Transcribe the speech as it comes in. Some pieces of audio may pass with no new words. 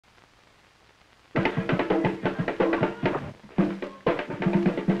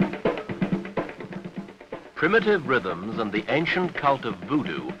Primitive rhythms and the ancient cult of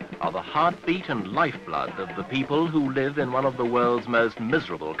voodoo are the heartbeat and lifeblood of the people who live in one of the world's most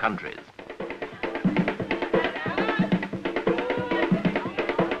miserable countries.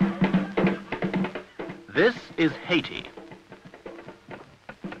 This is Haiti,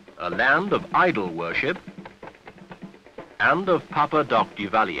 a land of idol worship and of Papa Doc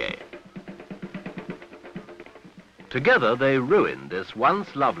Duvalier. Together they ruined this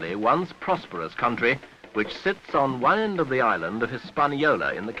once lovely, once prosperous country which sits on one end of the island of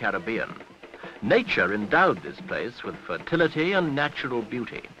Hispaniola in the Caribbean. Nature endowed this place with fertility and natural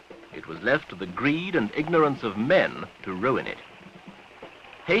beauty. It was left to the greed and ignorance of men to ruin it.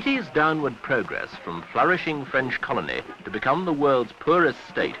 Haiti's downward progress from flourishing French colony to become the world's poorest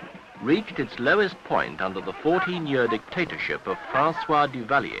state reached its lowest point under the 14-year dictatorship of François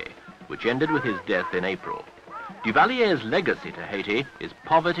Duvalier, which ended with his death in April. Duvalier's legacy to Haiti is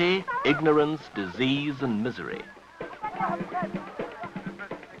poverty, ignorance, disease, and misery.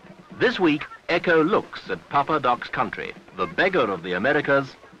 This week, Echo looks at Papa Doc's country, the beggar of the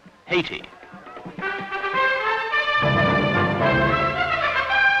Americas, Haiti.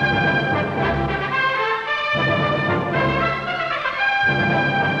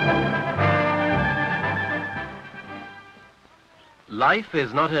 Life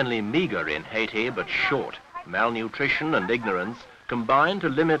is not only meager in Haiti, but short. Malnutrition and ignorance combine to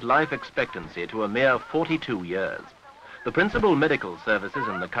limit life expectancy to a mere 42 years. The principal medical services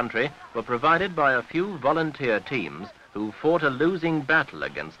in the country were provided by a few volunteer teams who fought a losing battle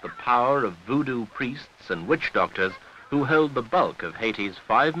against the power of voodoo priests and witch doctors who hold the bulk of Haiti's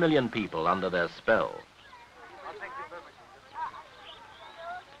 5 million people under their spell.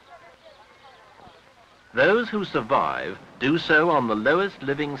 Those who survive do so on the lowest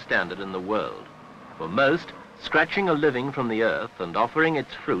living standard in the world. For most, scratching a living from the earth and offering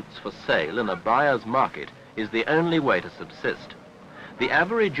its fruits for sale in a buyer's market is the only way to subsist. The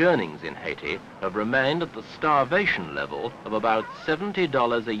average earnings in Haiti have remained at the starvation level of about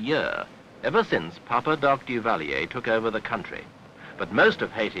 $70 a year ever since Papa Doc Duvalier took over the country. But most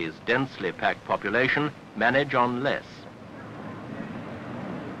of Haiti's densely packed population manage on less.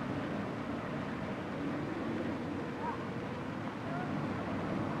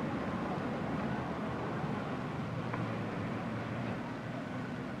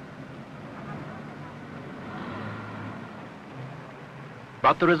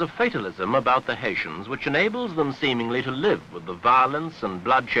 But there is a fatalism about the Haitians which enables them seemingly to live with the violence and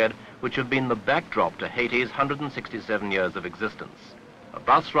bloodshed which have been the backdrop to Haiti's 167 years of existence. A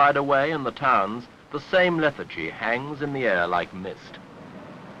bus ride away in the towns, the same lethargy hangs in the air like mist.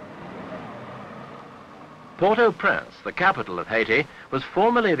 Port-au-Prince, the capital of Haiti, was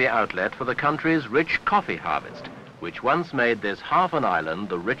formerly the outlet for the country's rich coffee harvest, which once made this half an island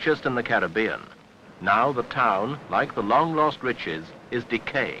the richest in the Caribbean. Now the town, like the long-lost riches, is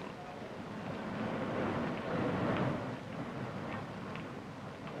decaying.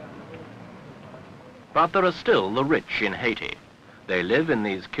 But there are still the rich in Haiti. They live in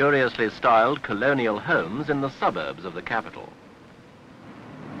these curiously styled colonial homes in the suburbs of the capital.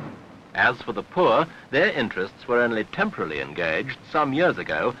 As for the poor, their interests were only temporarily engaged some years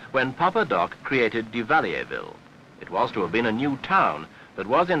ago when Papa Doc created Duvalierville. It was to have been a new town, but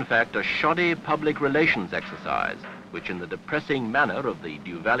was in fact a shoddy public relations exercise, which in the depressing manner of the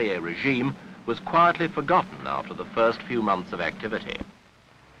Duvalier regime was quietly forgotten after the first few months of activity.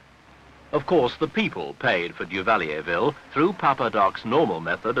 Of course, the people paid for Duvalierville through Papa Doc's normal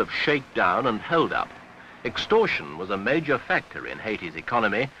method of shakedown and hold-up. Extortion was a major factor in Haiti's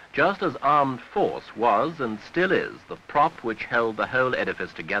economy, just as armed force was and still is the prop which held the whole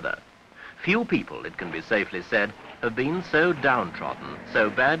edifice together. Few people, it can be safely said, have been so downtrodden, so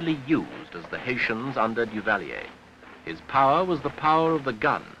badly used as the Haitians under Duvalier. His power was the power of the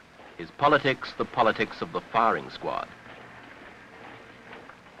gun, his politics the politics of the firing squad.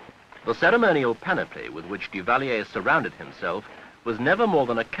 The ceremonial panoply with which Duvalier surrounded himself was never more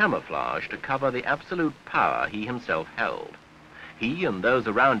than a camouflage to cover the absolute power he himself held. He and those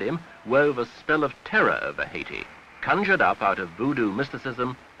around him wove a spell of terror over Haiti, conjured up out of voodoo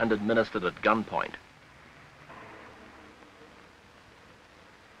mysticism and administered at gunpoint.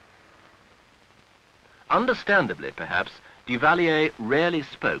 Understandably, perhaps, Duvalier rarely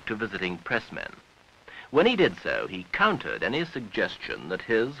spoke to visiting pressmen. When he did so, he countered any suggestion that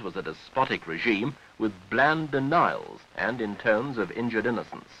his was a despotic regime with bland denials and in tones of injured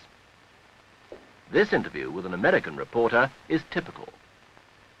innocence. This interview with an American reporter is typical.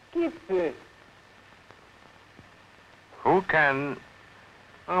 Who can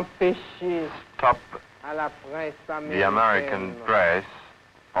stop the American press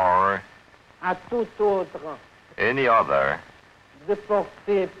or à tout autre any other de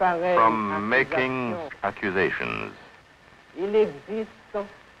porter pareille from making accusation. accusations. Il existe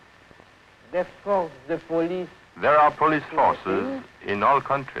des forces de police There are police forces in all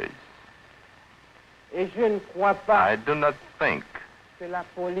countries. et je ne crois pas I do not think que la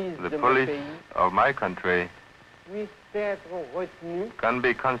police the de mon police pays of my country puisse être retenue can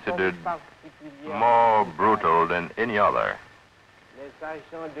be comme considered particulièrement more brutal than any other. les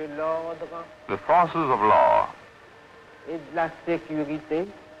agents de l'ordre The forces of law et de la sécurité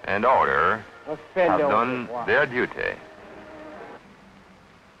and order ont fait have leur done devoir. their duty.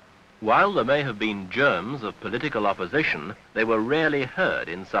 While there may have been germs of political opposition, they were rarely heard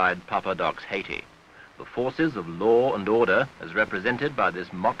inside Papa Doc's Haiti. The forces of law and order, as represented by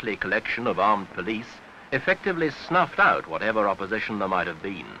this motley collection of armed police, effectively snuffed out whatever opposition there might have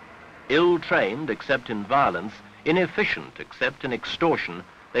been. Ill-trained except in violence, inefficient except in extortion,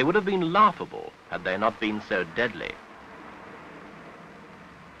 they would have been laughable had they not been so deadly.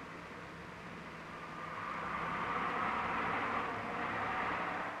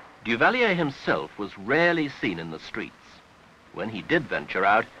 Duvalier himself was rarely seen in the streets. When he did venture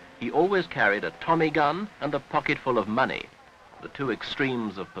out, he always carried a Tommy gun and a pocketful of money, the two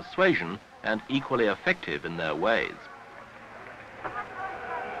extremes of persuasion and equally effective in their ways.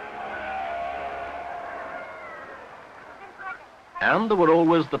 And there were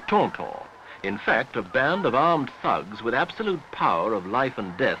always the Tonton. In fact, a band of armed thugs with absolute power of life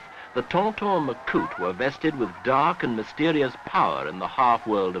and death, the Tonton Macoute were vested with dark and mysterious power in the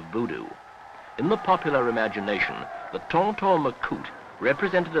half-world of voodoo. In the popular imagination, the Tonton Macoute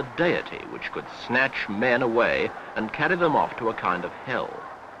represented a deity which could snatch men away and carry them off to a kind of hell,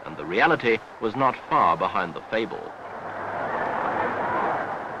 and the reality was not far behind the fable.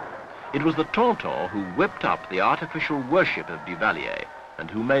 It was the Tonton who whipped up the artificial worship of Duvalier and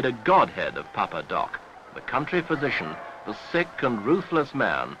who made a godhead of Papa Doc, the country physician, the sick and ruthless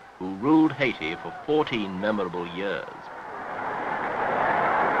man who ruled Haiti for 14 memorable years.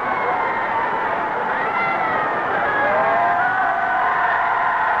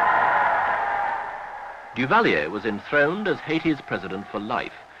 Duvalier was enthroned as Haiti's president for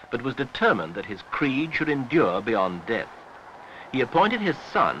life, but was determined that his creed should endure beyond death. He appointed his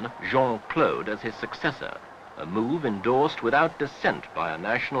son, Claude, as his successor, a move endorsed without dissent by a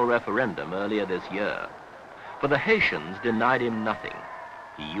national referendum earlier this year. For the Haitians denied him nothing.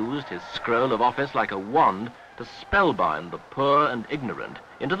 He used his scroll of office like a wand to spellbind the poor and ignorant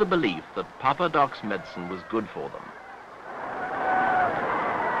into the belief that Papa Doc's medicine was good for them.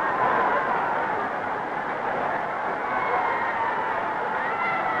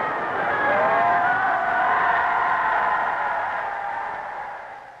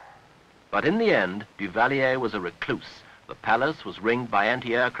 But in the end, Duvalier was a recluse. The palace was ringed by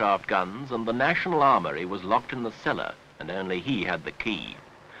anti-aircraft guns, and the National Armory was locked in the cellar, and only he had the key.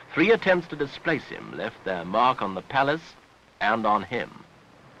 3 attempts to displace him left their mark on the palace and on him.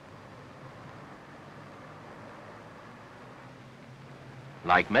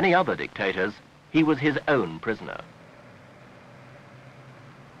 Like many other dictators, he was his own prisoner.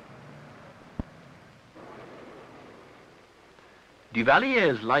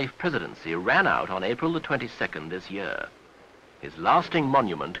 Duvalier's life presidency ran out on April the 22nd this year. His lasting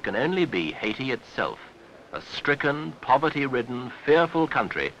monument can only be Haiti itself, a stricken, poverty-ridden, fearful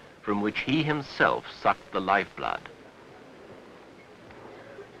country from which he himself sucked the lifeblood.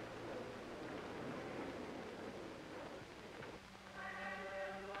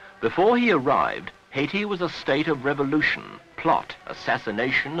 Before he arrived, Haiti was a state of revolution, plot,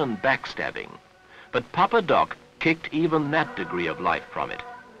 assassination, and backstabbing. But Papa Doc kicked even that degree of life from it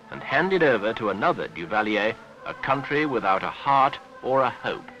and handed over to another Duvalier a country without a heart or a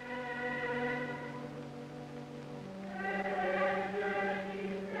hope.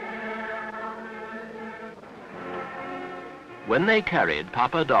 When they carried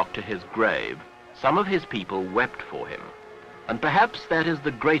Papa Doc to his grave, some of his people wept for him. And perhaps that is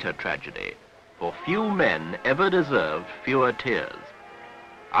the greater tragedy, for few men ever deserved fewer tears.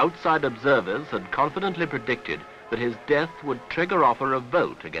 Outside observers had confidently predicted that his death would trigger off a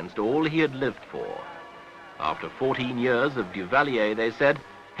revolt against all he had lived for. After 14 years of Duvalier, they said,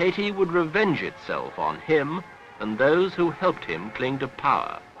 Haiti would revenge itself on him and those who helped him cling to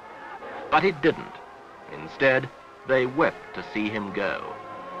power. But it didn't. Instead, they wept to see him go.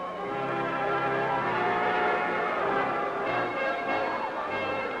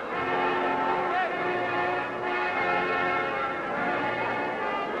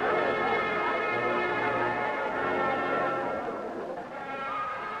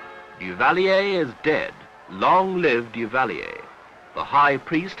 Duvalier is dead. Long live Duvalier. The high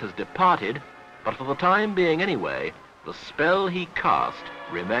priest has departed, but for the time being anyway, the spell he cast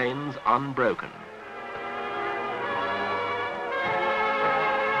remains unbroken.